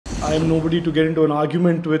I am nobody to get into an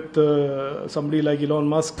argument with somebody like Elon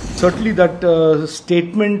Musk. Certainly that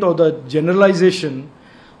statement or the generalization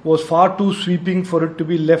was far too sweeping for it to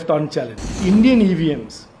be left unchallenged. Indian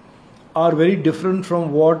EVMs are very different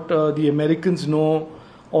from what the Americans know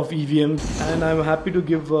of EVMs, and I'm happy to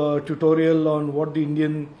give a tutorial on what the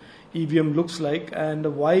Indian EVM looks like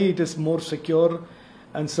and why it is more secure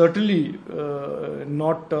and certainly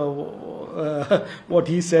not what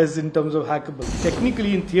he says in terms of hackable.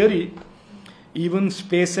 Technically, in theory, even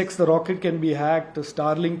SpaceX, the rocket, can be hacked,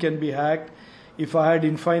 Starlink can be hacked. If I had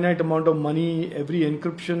infinite amount of money, every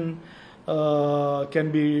encryption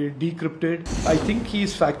can be decrypted. I think he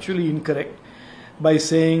is factually incorrect by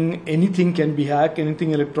saying anything can be hacked,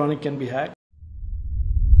 anything electronic can be hacked.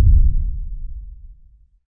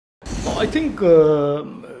 I think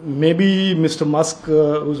maybe Mr. Musk,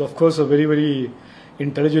 who's of course a very, very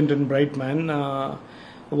intelligent and bright man,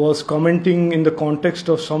 was commenting in the context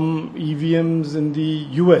of some EVMs in the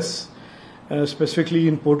US, specifically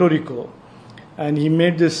in Puerto Rico. And he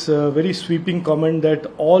made this very sweeping comment that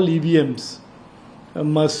all EVMs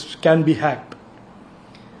can be hacked.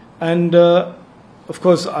 And of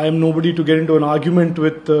course, I am nobody to get into an argument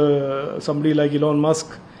with somebody like Elon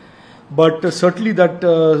Musk. But certainly that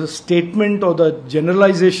statement or the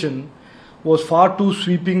generalization was far too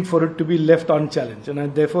sweeping for it to be left unchallenged.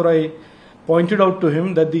 And therefore, I pointed out to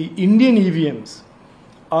him that the Indian EVMs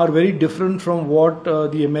are very different from what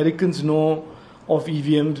the Americans know of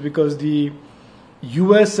EVMs, because the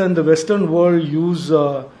US and the Western world use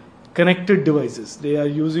connected devices. They are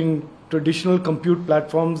using traditional compute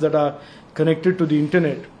platforms that are connected to the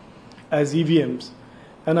internet as EVMs.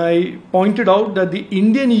 And I pointed out that the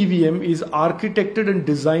Indian EVM is architected and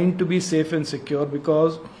designed to be safe and secure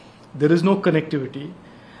because there is no connectivity.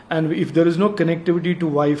 And if there is no connectivity to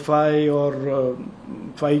Wi-Fi or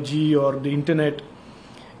 5G or the internet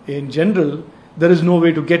in general, there is no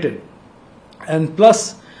way to get in. And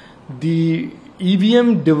plus, the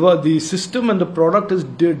EVM, the system and the product is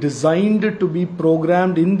designed to be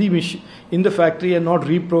programmed in the machine, in the factory, and not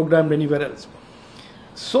reprogrammed anywhere else.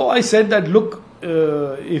 So I said that, look,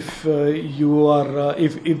 if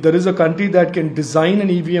there is a country that can design an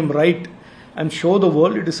EVM right and show the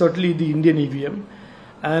world, it is certainly the Indian EVM.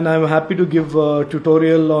 And I'm happy to give a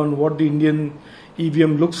tutorial on what the Indian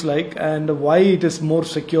EVM looks like and why it is more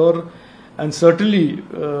secure and certainly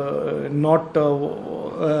not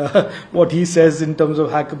what he says in terms of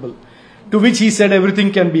hackable. To which he said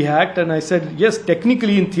everything can be hacked, and I said yes,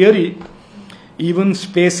 technically, in theory, even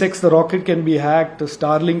SpaceX, the rocket, can be hacked,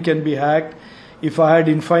 Starlink can be hacked. If I had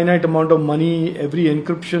infinite amount of money, every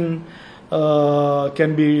encryption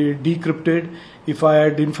can be decrypted. If I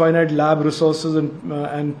had infinite lab resources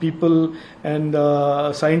and people and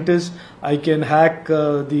scientists, I can hack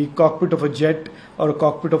the cockpit of a jet or a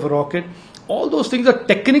cockpit of a rocket. All those things are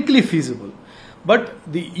technically feasible. But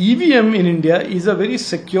the EVM in India is a very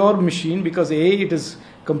secure machine because A, it is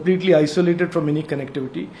completely isolated from any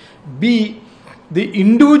connectivity. B, the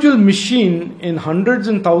individual machine in hundreds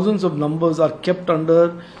and thousands of numbers are kept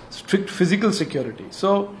under strict physical security.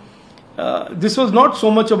 So this was not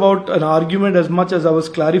so much about an argument as much as I was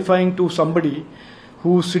clarifying to somebody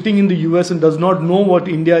who's sitting in the US and does not know what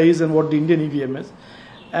India is and what the Indian EVM is,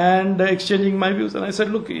 and exchanging my views. And I said,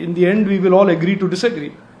 look, in the end, we will all agree to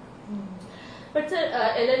disagree. But sir,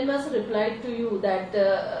 Elon Musk replied to you that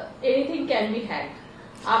anything can be hacked.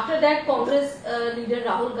 After that, Congress leader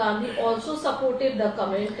Rahul Gandhi also supported the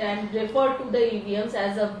comment and referred to the EVMs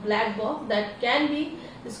as a black box that can be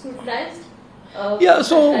scrutinized. Yeah,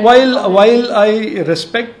 so while I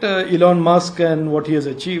respect Elon Musk and what he has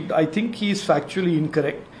achieved, I think he is factually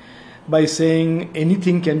incorrect by saying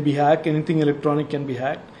anything can be hacked, anything electronic can be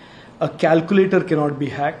hacked. A calculator cannot be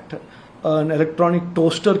hacked. An electronic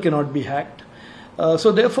toaster cannot be hacked.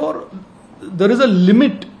 So therefore, there is a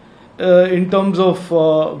limit in terms of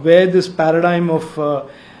where this paradigm of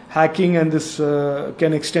hacking and this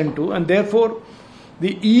can extend to, and therefore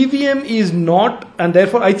the EVM is not, and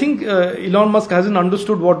therefore I think Elon Musk hasn't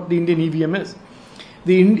understood what the Indian EVM is.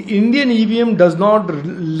 The Indian EVM does not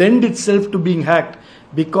lend itself to being hacked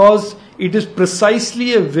because it is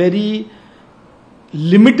precisely a very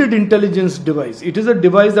limited intelligence device. It is a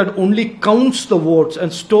device that only counts the votes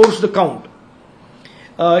and stores the count.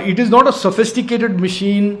 It is not a sophisticated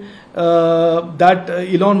machine that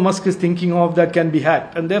Elon Musk is thinking of that can be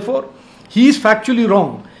hacked, and therefore he is factually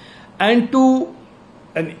wrong. And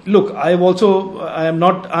look, I am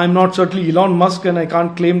not certainly Elon Musk, and I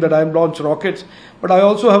can't claim that I have launched rockets, but I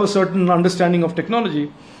also have a certain understanding of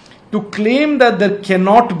technology. To claim that there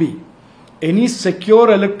cannot be any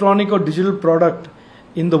secure electronic or digital product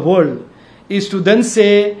in the world is to then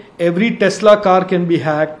say every Tesla car can be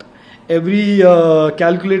hacked, every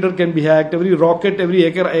calculator can be hacked, every rocket, every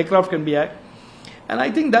aircraft can be hacked. And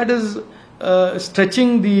I think that is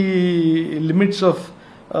stretching the limits of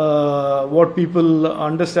what people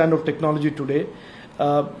understand of technology today.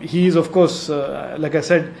 He is, of course, like I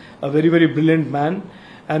said, a very, very brilliant man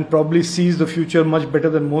and probably sees the future much better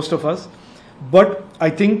than most of us. But I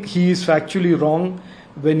think he is factually wrong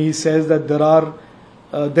when he says that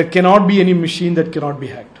there cannot be any machine that cannot be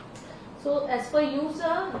hacked. So, as per you,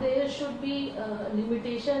 sir, there should be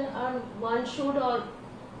limitation, and one should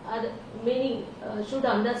should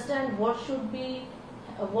understand what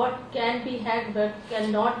can be hacked, but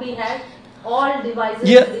cannot be hacked. All devices,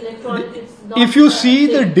 electronic. It's not if you see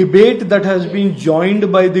the debate that has been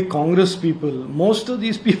joined by the Congress people, most of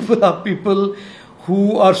these people are people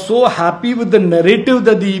who are so happy with the narrative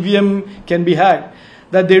that the EVM can be hacked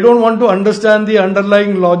that they don't want to understand the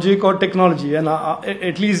underlying logic or technology. And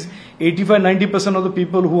at least 85-90% of the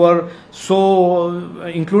people who are so,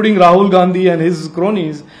 including Rahul Gandhi and his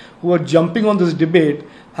cronies, who are jumping on this debate,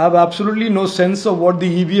 have absolutely no sense of what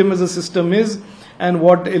the EVM as a system is and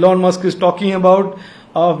what Elon Musk is talking about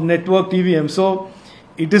of networked EVM. So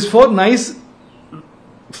it is for nice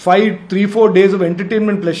 3-4 days of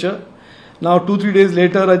entertainment pleasure. Now 2-3 days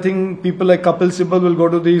later, I think people like Kapil Sibal will go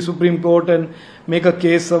to the Supreme Court and make a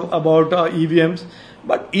case about EVMs.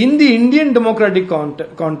 But in the Indian democratic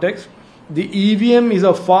context, the EVM is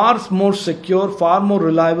a far more secure, far more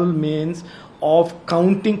reliable means of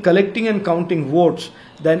collecting and counting votes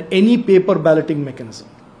than any paper balloting mechanism.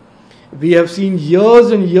 We have seen years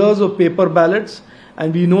and years of paper ballots,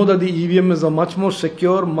 and we know that the EVM is a much more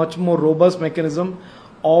secure, much more robust mechanism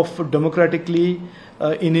of democratically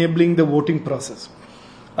enabling the voting process.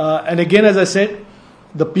 And again, as I said,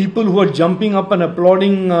 the people who are jumping up and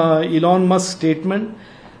applauding Elon Musk's statement,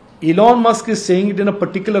 Elon Musk is saying it in a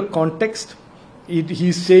particular context.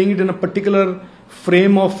 He's saying it in a particular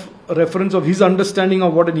frame of reference of his understanding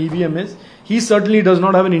of what an EVM is. He certainly does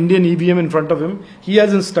not have an Indian EVM in front of him. He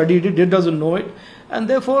hasn't studied it. He doesn't know it. And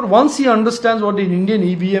therefore, once he understands what an Indian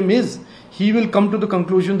EVM is, he will come to the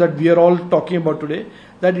conclusion that we are all talking about today,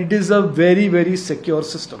 that it is a very, very secure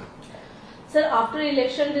system. Sir, after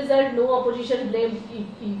election result, no opposition blamed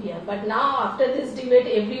EVM. But now, after this debate,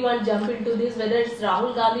 everyone jump into this, whether it's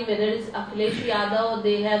Rahul Gandhi, whether it's Akhilesh Yadav,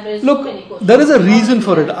 they have raised so many questions. There is a reason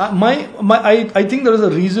for it. I think there is a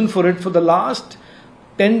reason for it. For the last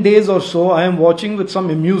 10 days or so, I am watching with some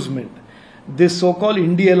amusement this so-called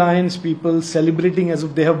India Alliance people celebrating as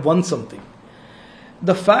if they have won something.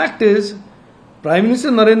 The fact is, Prime Minister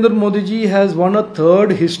Narendra Modi ji has won a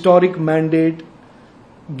third historic mandate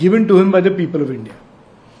given to him by the people of India.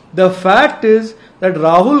 The fact is that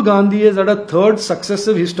Rahul Gandhi has had a third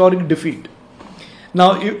successive historic defeat.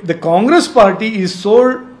 Now, if the Congress party is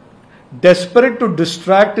so desperate to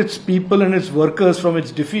distract its people and its workers from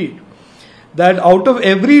its defeat, that out of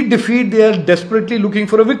every defeat they are desperately looking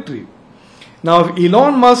for a victory. Now, if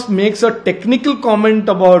Elon Musk makes a technical comment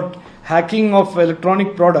about hacking of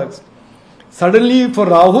electronic products, suddenly for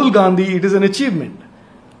Rahul Gandhi it is an achievement.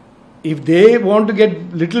 If they want to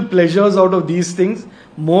get little pleasures out of these things,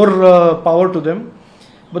 more power to them.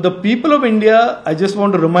 But the people of India, I just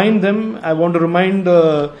want to remind them, I want to remind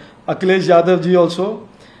Akhilesh Yadav ji also,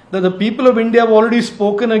 that the people of India have already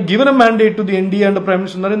spoken and given a mandate to the NDA and the Prime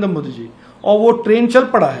Minister Narendra Modi ji. और वो train चल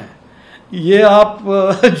पड़ा है. ये आप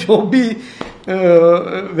जो भी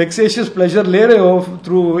vexatious pleasure ले रहे हो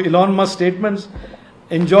through Elon Musk statements,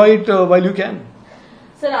 enjoy it while you can.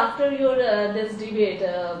 Sir, after your this debate,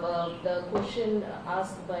 the question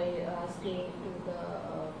asked by asking to the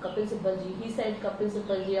Kapil Sibal ji, he said Kapil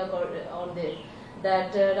Sibal ji on this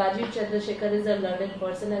that Rajeev Chandrasekhar is a learned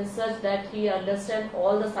person and such that he understands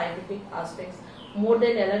all the scientific aspects more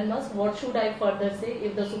than Elon Musk. What should I further say?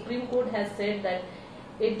 If the Supreme Court has said that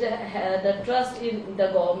the trust in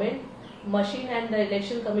the government, machine and the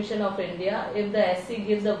Election Commission of India, if the SC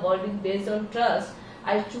gives a verdict based on trust,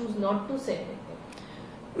 I choose not to say anything.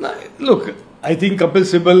 Look, I think Kapil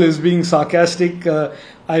Sibal is being sarcastic.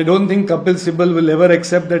 I don't think Kapil Sibal will ever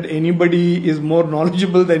accept that anybody is more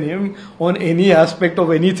knowledgeable than him on any aspect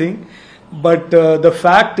of anything. But the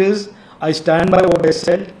fact is, I stand by what I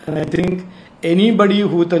said, and I think anybody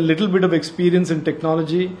who with a little bit of experience in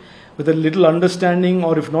technology, with a little understanding,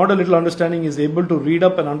 or if not a little understanding, is able to read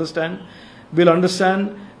up and understand, will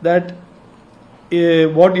understand that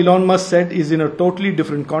what Elon Musk said is in a totally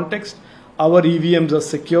different context. Our EVMs are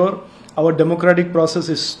secure. Our democratic process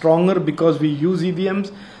is stronger because we use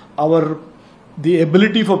EVMs. The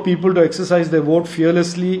ability for people to exercise their vote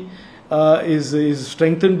fearlessly is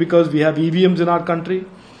strengthened because we have EVMs in our country.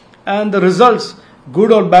 and the results,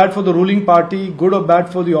 good or bad for the ruling party, good or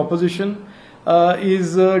bad for the opposition,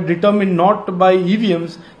 is determined not by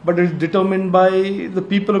EVMs, but is determined by the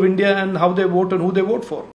people of India and how they vote and who they vote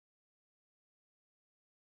for.